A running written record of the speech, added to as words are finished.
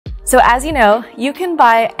So as you know, you can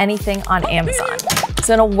buy anything on Amazon.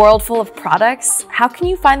 So in a world full of products, how can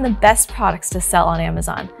you find the best products to sell on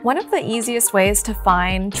Amazon? One of the easiest ways to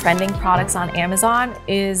find trending products on Amazon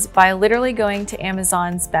is by literally going to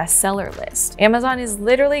Amazon's bestseller list. Amazon is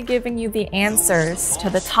literally giving you the answers to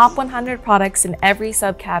the top 100 products in every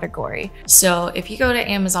subcategory. So if you go to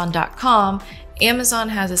Amazon.com, Amazon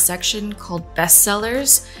has a section called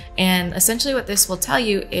bestsellers, and essentially what this will tell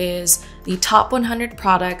you is the top 100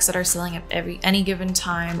 products that are selling at any given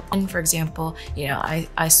time. And for example, you know,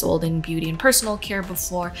 I sold in beauty and personal care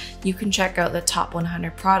before. You can check out the top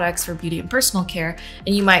 100 products for beauty and personal care,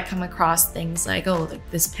 and you might come across things like, oh, like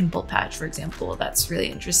this pimple patch, for example. That's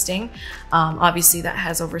really interesting. Obviously, that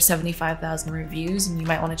has over 75,000 reviews, and you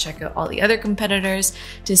might want to check out all the other competitors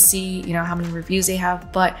to see, you know, how many reviews they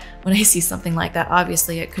have. But when I see something like that,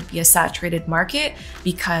 obviously it could be a saturated market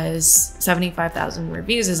because 75,000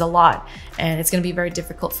 reviews is a lot, and it's going to be very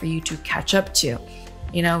difficult for you to catch up to.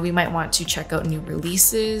 You know, we might want to check out new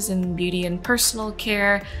releases in beauty and personal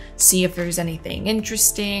care, see if there's anything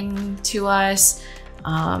interesting to us.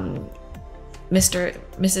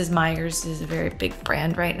 Mrs. Meyer's is a very big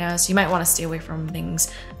brand right now, so you might want to stay away from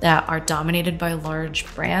things that are dominated by large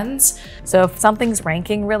brands. So if something's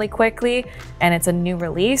ranking really quickly and it's a new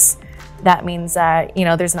release, that means that, you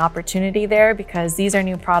know, there's an opportunity there because these are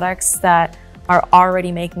new products that are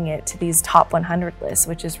already making it to these top 100 lists,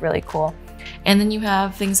 which is really cool. And then you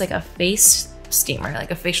have things like a face steamer,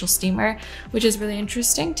 like a facial steamer, which is really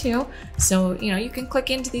interesting too. So, you know, you can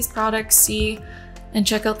click into these products, see and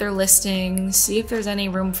check out their listings, see if there's any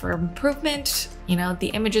room for improvement. You know, the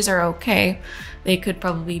images are okay. They could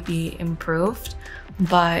probably be improved.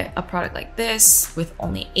 But a product like this with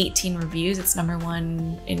only 18 reviews, it's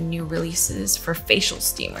 #1 in new releases for facial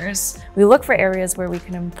steamers. We look for areas where we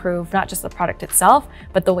can improve not just the product itself,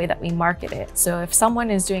 but the way that we market it. So if someone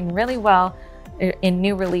is doing really well in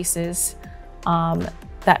new releases,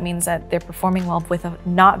 that means that they're performing well with a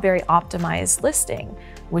not very optimized listing,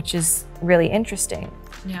 which is really interesting.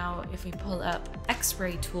 Now, if we pull up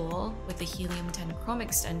X-ray tool with the Helium 10 Chrome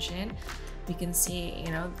extension, we can see,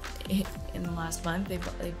 you know, in the last month,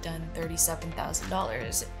 they've done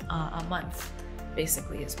 $37,000 a month,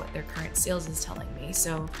 basically is what their current sales is telling me.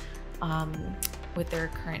 So with their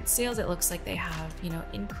current sales, it looks like they have, you know,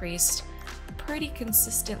 increased pretty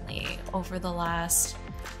consistently over the last,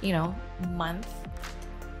 you know, month.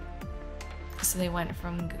 So they went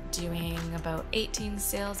from doing about 18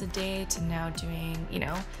 sales a day to now doing, you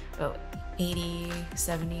know, about 80,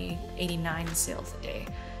 70, 89 sales a day,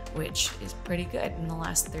 which is pretty good in the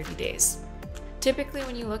last 30 days. Typically,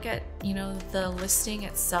 when you look at, you know, the listing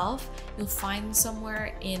itself, you'll find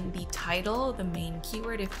somewhere in the title, the main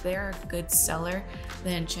keyword. If they're a good seller,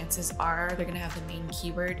 then chances are they're gonna have the main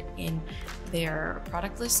keyword in their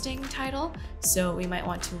product listing title. So we might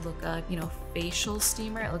want to look up, you know, facial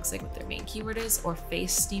steamer. It looks like what their main keyword is, or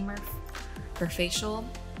face steamer for facial.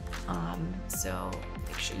 So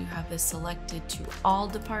make sure you have this selected to all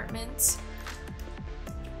departments.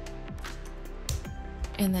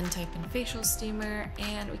 And then type in facial steamer,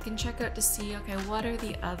 and we can check out to see, okay, what are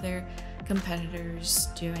the other competitors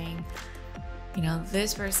doing? You know,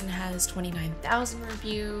 this person has 29,000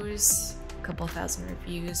 reviews, a couple thousand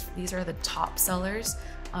reviews. These are the top sellers.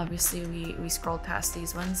 Obviously, we scrolled past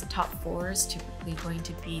these ones. The top 4 is typically going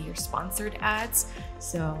to be your sponsored ads.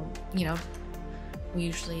 So, you know, we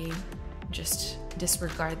usually just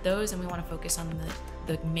disregard those, and we want to focus on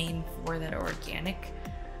the main 4 that are organic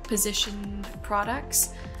positioned products.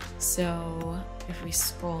 So if we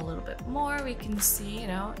scroll a little bit more, we can see, you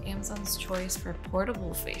know, Amazon's choice for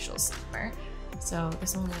portable facial steamer. So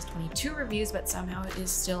this only has 22 reviews, but somehow it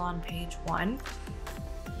is still on page 1.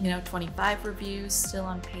 You know, 25 reviews, still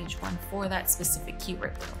on page 1 for that specific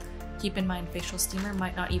keyword though. Keep in mind, facial steamer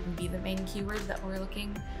might not even be the main keyword that we're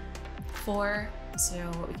looking for. So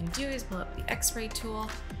what we can do is pull up the X-ray tool.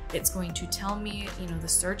 It's going to tell me, you know, the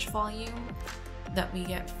search volume that we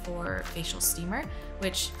get for facial steamer,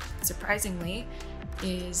 which surprisingly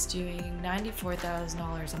is doing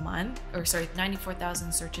 $94,000 a month, or sorry,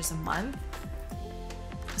 94,000 searches a month.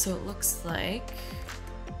 So it looks like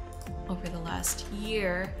over the last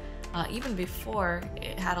year, even before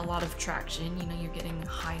it had a lot of traction, you know, you're getting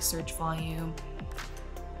high search volume,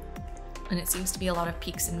 and it seems to be a lot of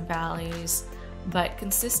peaks and valleys, but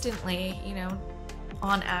consistently, you know,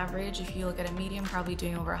 on average, if you look at a medium, probably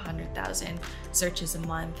doing over 100,000 searches a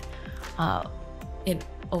month in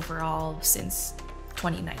overall since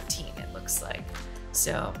 2019, it looks like.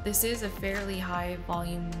 So this is a fairly high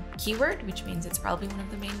volume keyword, which means it's probably one of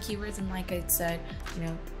the main keywords. And like I said, you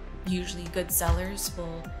know, usually good sellers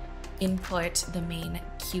will input the main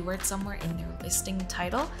keyword somewhere in their listing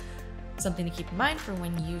title. Something to keep in mind for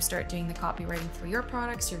when you start doing the copywriting for your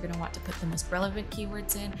products, you're going to want to put the most relevant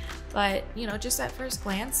keywords in. But, you know, just at first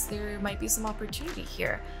glance, there might be some opportunity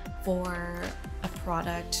here for a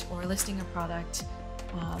product or listing a product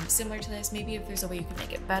similar to this. Maybe if there's a way you can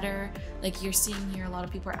make it better. Like you're seeing here, a lot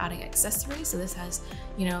of people are adding accessories. So this has,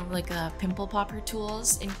 you know, like a pimple popper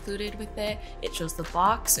tools included with it. It shows the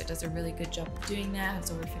box, so it does a really good job of doing that. It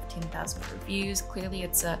has over 15,000 reviews. Clearly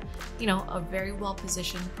it's a, you know, a very well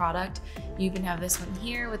positioned product. You even have this one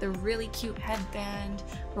here with a really cute headband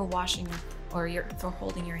for washing or for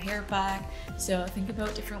holding your hair back. So think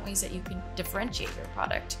about different ways that you can differentiate your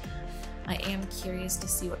product. I am curious to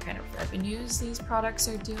see what kind of revenues these products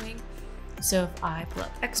are doing. So if I pull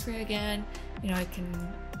up X-Ray again, you know, I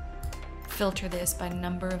can filter this by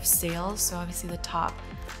number of sales. So obviously the top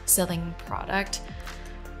selling product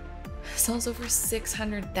sells over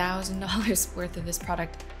 $600,000 worth of this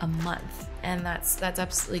product a month. And that's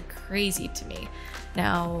absolutely crazy to me.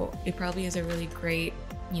 Now, it probably is a really great,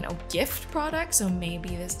 you know, gift product. So maybe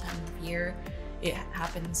this time of year it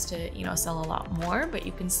happens to, you know, sell a lot more, but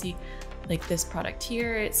you can see like this product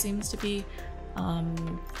here, it seems to be,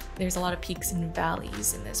 there's a lot of peaks and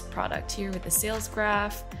valleys in this product here with the sales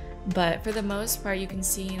graph. But for the most part, you can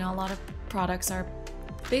see, you know, a lot of products are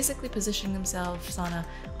basically positioning themselves on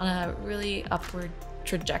a really upward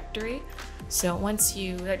trajectory. So once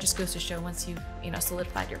that just goes to show, once you've, you know,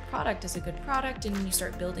 solidified your product as a good product and you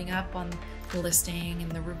start building up on the listing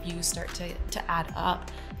and the reviews start to add up,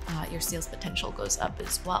 your sales potential goes up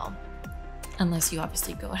as well. Unless you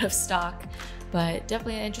obviously go out of stock. But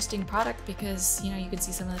definitely an interesting product because, you know, you can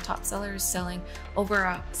see some of the top sellers selling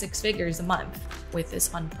over 6 figures a month with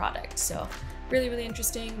this one product. So really, really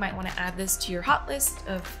interesting. Might want to add this to your hot list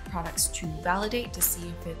of products to validate to see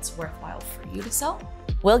if it's worthwhile for you to sell.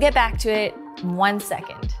 We'll get back to it in 1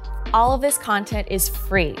 second. All of this content is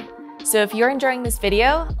free. So if you're enjoying this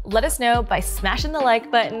video, let us know by smashing the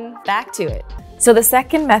like button. Back to it. So the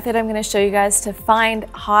second method I'm going to show you guys to find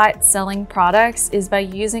hot selling products is by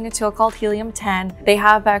using a tool called Helium 10. They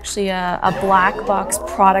have actually a black box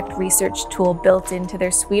product research tool built into their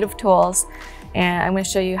suite of tools. And I'm going to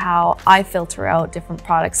show you how I filter out different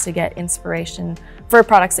products to get inspiration for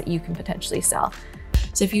products that you can potentially sell.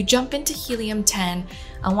 So if you jump into Helium 10,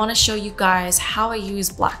 I want to show you guys how I use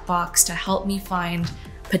black box to help me find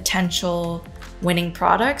potential winning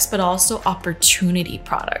products, but also opportunity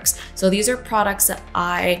products. So these are products that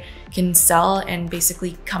I can sell and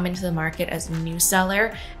basically come into the market as a new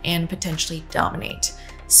seller and potentially dominate.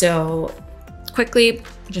 So quickly,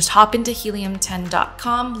 just hop into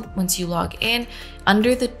helium10.com. Once you log in,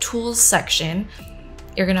 under the tools section,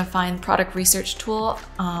 you're gonna find product research tool,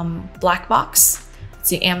 black box. It's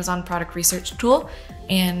the Amazon product research tool,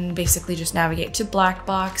 and basically just navigate to black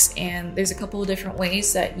box. And there's a couple of different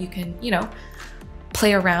ways that you can, you know,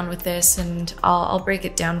 play around with this, and I'll break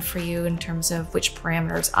it down for you in terms of which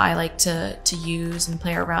parameters I like to use and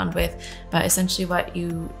play around with. But essentially what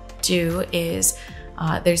you do is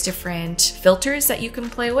there's different filters that you can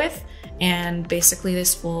play with, and basically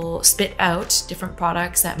this will spit out different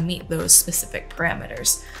products that meet those specific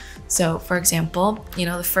parameters. So for example, you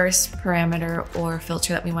know, the first parameter or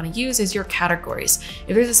filter that we want to use is your categories.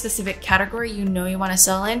 If there's a specific category you know you want to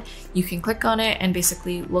sell in, you can click on it and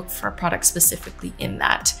basically look for a product specifically in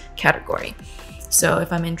that category. So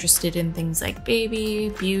if I'm interested in things like baby,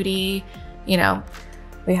 beauty, you know,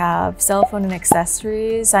 we have cell phone and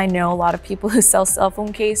accessories. I know a lot of people who sell cell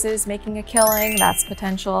phone cases making a killing. That's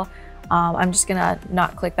potential. I'm just gonna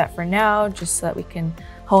not click that for now, just so that we can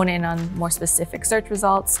hone in on more specific search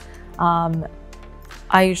results. I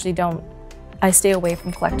stay away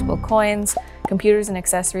from collectible coins, computers and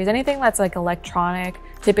accessories, anything that's like electronic.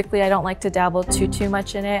 Typically, I don't like to dabble too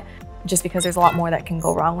much in it, just because there's a lot more that can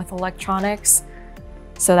go wrong with electronics.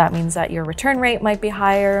 So that means that your return rate might be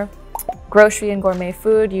higher. Grocery and gourmet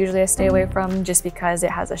food, usually I stay away from, just because it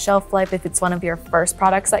has a shelf life. If it's one of your first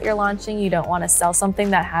products that you're launching, you don't want to sell something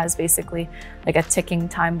that has basically like a ticking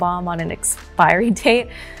time bomb on an expiry date.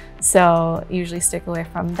 So usually stick away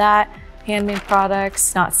from that. Handmade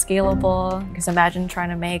products, not scalable, because imagine trying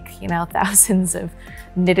to make, you know, thousands of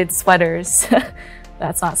knitted sweaters.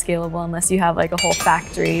 That's not scalable unless you have like a whole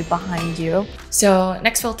factory behind you. So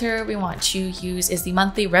next filter we want to use is the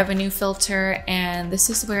monthly revenue filter. And this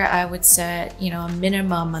is where I would set, you know, a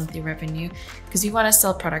minimum monthly revenue, because you want to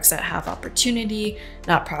sell products that have opportunity,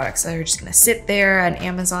 not products that are just going to sit there at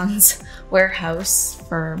Amazon's warehouse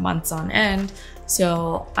for months on end.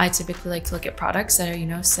 So I typically like to look at products that are, you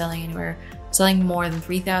know, selling more than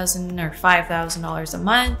 $3,000 or $5,000 a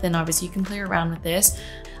month. And obviously you can play around with this.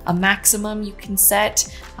 a maximum you can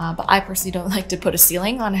set, but I personally don't like to put a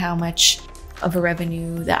ceiling on how much of a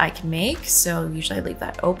revenue that I can make, so usually I leave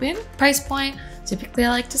that open. Price point, typically I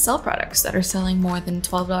like to sell products that are selling more than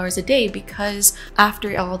 $12 a day, because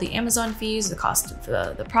after all the Amazon fees, the cost of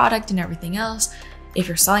the product and everything else, if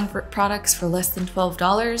you're selling products for less than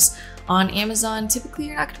 $12 on Amazon, typically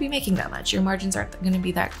you're not going to be making that much. Your margins aren't going to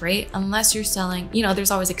be that great unless you're selling,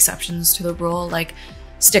 there's always exceptions to the rule, like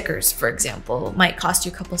stickers, for example, might cost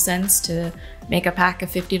you a couple cents to make a pack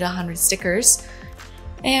of 50 to 100 stickers.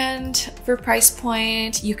 And for price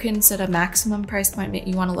point, you can set a maximum price point.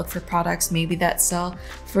 You want to look for products maybe that sell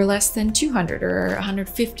for less than $200 or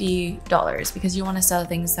 $150, because you want to sell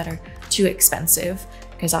things that are too expensive,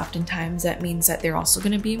 because oftentimes that means that they're also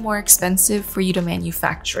going to be more expensive for you to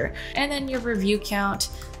manufacture. And then your review count.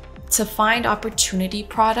 To find opportunity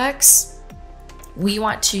products, we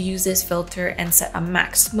want to use this filter and set a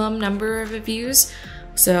maximum number of reviews.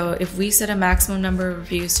 So if we set a maximum number of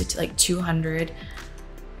reviews to like 200,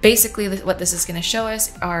 basically what this is going to show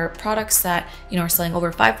us are products that are selling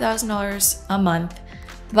over $5,000 a month,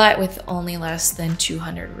 but with only less than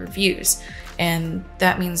 200 reviews. And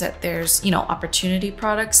that means that there's opportunity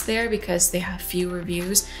products there because they have few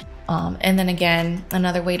reviews. And then again,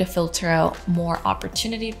 another way to filter out more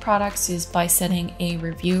opportunity products is by setting a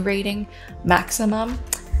review rating maximum.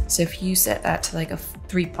 So if you set that to like a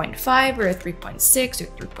 3.5 or a 3.6 or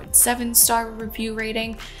 3.7 star review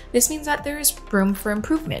rating, this means that there is room for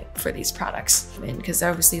improvement for these products. And because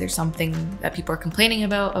obviously there's something that people are complaining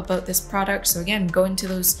about this product. So again, go into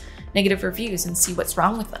those negative reviews and see what's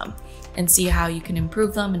wrong with them and see how you can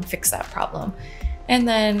improve them and fix that problem. And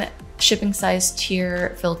then shipping size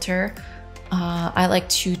tier filter. I like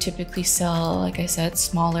to typically sell, like I said,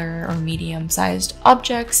 smaller or medium sized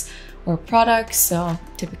objects or products, so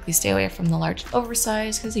typically stay away from the large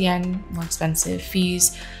oversized because again, more expensive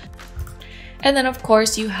fees. And then of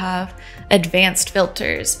course you have advanced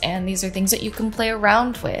filters, and these are things that you can play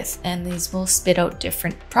around with, and these will spit out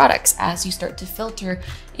different products as you start to filter,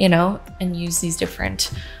 and use these different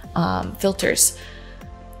filters.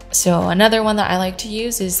 So another one that I like to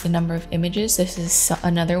use is the number of images. This is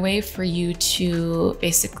another way for you to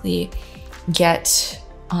basically get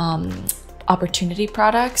opportunity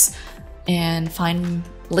products and find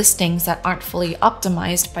listings that aren't fully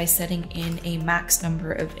optimized by setting in a max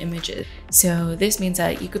number of images. So this means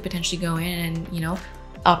that you could potentially go in and,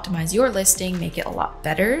 optimize your listing, make it a lot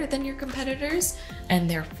better than your competitors, and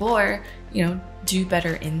therefore, do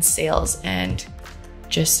better in sales and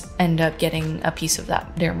just end up getting a piece of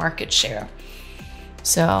their market share.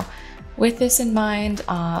 So with this in mind,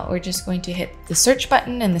 we're just going to hit the search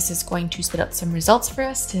button, and this is going to spit out some results for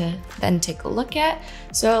us to then take a look at.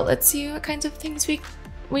 So let's see what kinds of things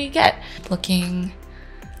we get. Looking,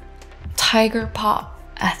 Tiger Pop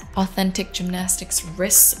authentic gymnastics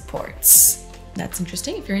wrist supports. That's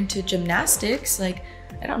interesting. If you're into gymnastics, like,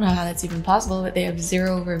 I don't know how that's even possible, but they have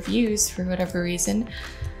 0 reviews for whatever reason.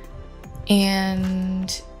 And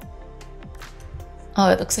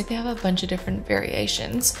it looks like they have a bunch of different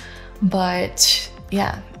variations, but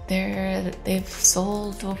yeah, they've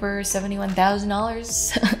sold over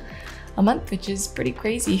 $71,000 a month, which is pretty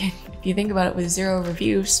crazy if you think about it, with 0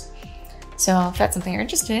 reviews. So if that's something you're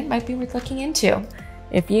interested in, it might be worth looking into.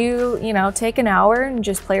 If you, take an hour and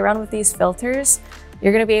just play around with these filters,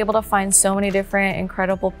 you're going to be able to find so many different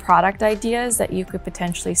incredible product ideas that you could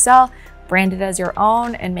potentially sell, brand it as your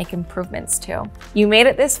own, and make improvements to. You made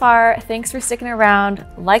it this far. Thanks for sticking around.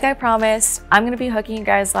 Like I promised, I'm going to be hooking you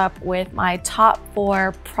guys up with my top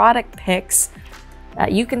 4 product picks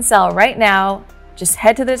that you can sell right now. Just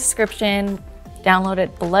head to the description, download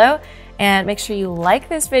it below, and make sure you like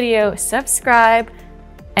this video, subscribe,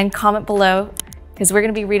 and comment below, because we're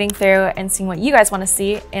going to be reading through and seeing what you guys want to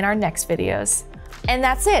see in our next videos. And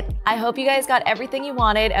that's it. I hope you guys got everything you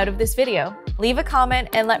wanted out of this video. Leave a comment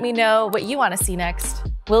and let me know what you want to see next.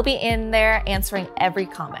 We'll be in there answering every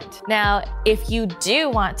comment. Now, if you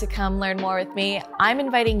do want to come learn more with me, I'm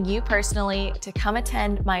inviting you personally to come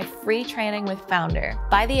attend my free training with Founder.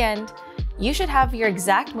 By the end, you should have your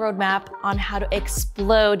exact roadmap on how to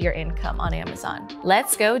explode your income on Amazon.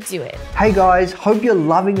 Let's go do it. Hey guys, hope you're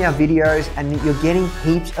loving our videos and that you're getting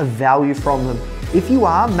heaps of value from them. If you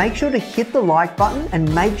are, make sure to hit the like button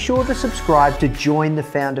and make sure to subscribe to join the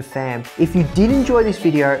Founder fam. If you did enjoy this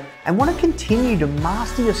video and want to continue to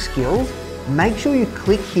master your skills, make sure you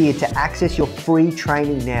click here to access your free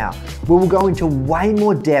training now, where we'll go into way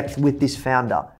more depth with this Founder.